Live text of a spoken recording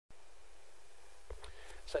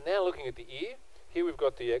So now looking at the ear, here we've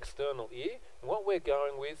got the external ear, and what we're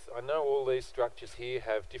going with, I know all these structures here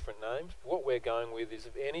have different names, but what we're going with is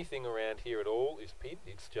if anything around here at all is pinned,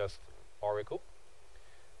 it's just auricle.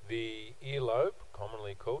 The earlobe,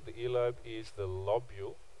 commonly called the earlobe, is the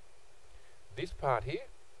lobule. This part here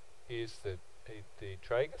is the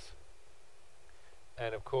tragus,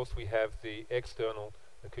 and of course we have the external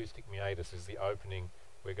acoustic meatus is the opening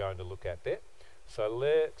we're going to look at there. So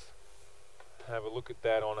let's have a look at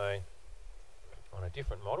that on a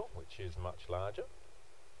different model, which is much larger.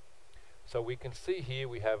 So we can see here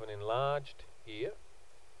we have an enlarged ear,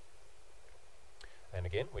 and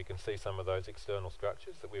again we can see some of those external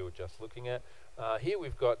structures that we were just looking at. Here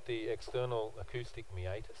we've got the external acoustic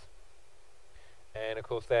meatus, and of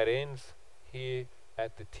course that ends here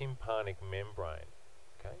at the tympanic membrane,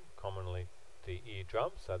 okay, commonly the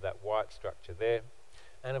eardrum, so that white structure there.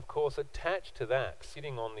 And of course attached to that,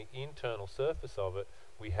 sitting on the internal surface of it,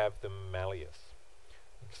 we have the malleus.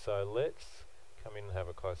 So let's come in and have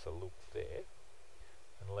a closer look there,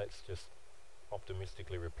 and let's just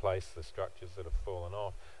optimistically replace the structures that have fallen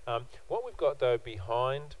off. What we've got though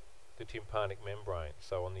behind the tympanic membrane,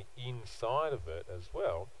 so on the inside of it as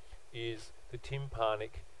well, is the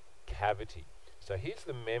tympanic cavity. So here's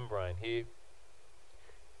the membrane here.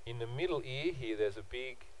 In the middle ear here there's a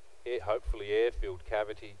big, hopefully air-filled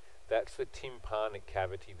cavity. That's the tympanic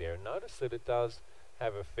cavity there. And notice that it does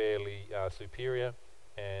have a fairly superior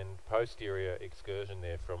and posterior excursion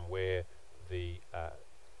there from where the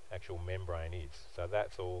actual membrane is. So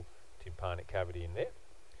that's all tympanic cavity in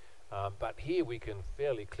there. But here we can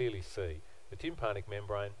fairly clearly see the tympanic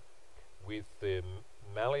membrane with the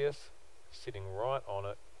malleus sitting right on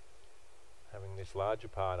it, having this larger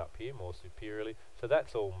part up here more superiorly. So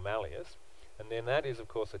that's all malleus, and then that is of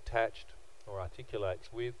course attached or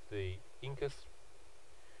articulates with the incus,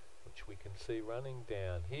 which we can see running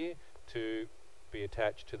down here to be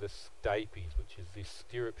attached to the stapes, which is this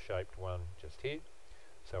stirrup shaped one just here.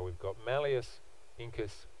 So we've got malleus,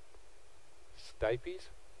 incus, stapes.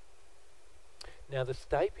 Now the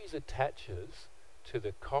stapes attaches to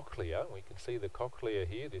the cochlea. We can see the cochlea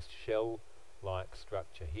here, this shell-like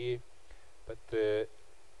structure here, but the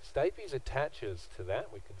stapes attaches to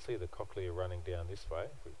that. We can see the cochlea running down this way.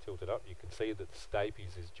 If we tilt it up, you can see that the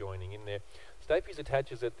stapes is joining in there. Stapes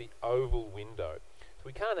attaches at the oval window. So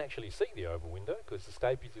we can't actually see the oval window because the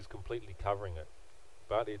stapes is completely covering it,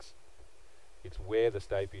 but it's where the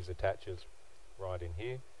stapes attaches, right in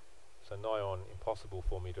here. So nigh on impossible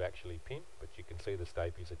for me to actually pin, but you can see the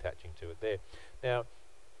stapes attaching to it there. Now,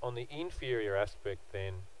 on the inferior aspect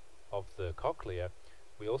then of the cochlea,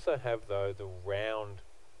 we also have though the round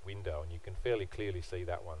window, and you can fairly clearly see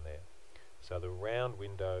that one there. So the round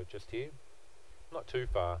window just here, not too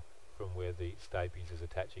far from where the stapes is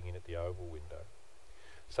attaching in at the oval window.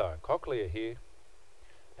 So cochlea here,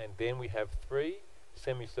 and then we have 3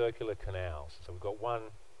 semicircular canals. So we've got one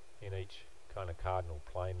in each kind of cardinal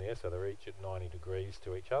plane there, so they're each at 90 degrees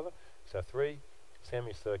to each other. So 3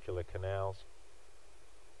 semicircular canals.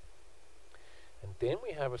 And then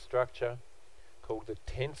we have a structure called the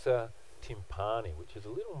tensor tympani, which is a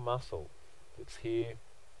little muscle that's here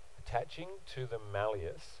attaching to the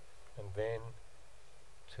malleus and then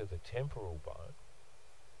to the temporal bone.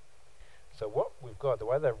 So what we've got, the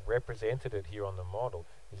way they've represented it here on the model,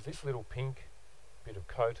 is this little pink bit of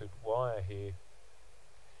coated wire here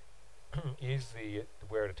is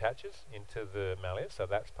where it attaches into the malleus, so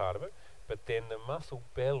that's part of it. But then the muscle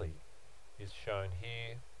belly is shown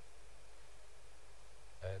here,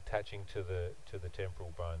 attaching to the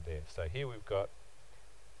temporal bone there. So here we've got,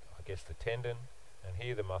 I guess, the tendon, and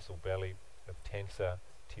here the muscle belly of tensor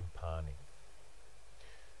tympani.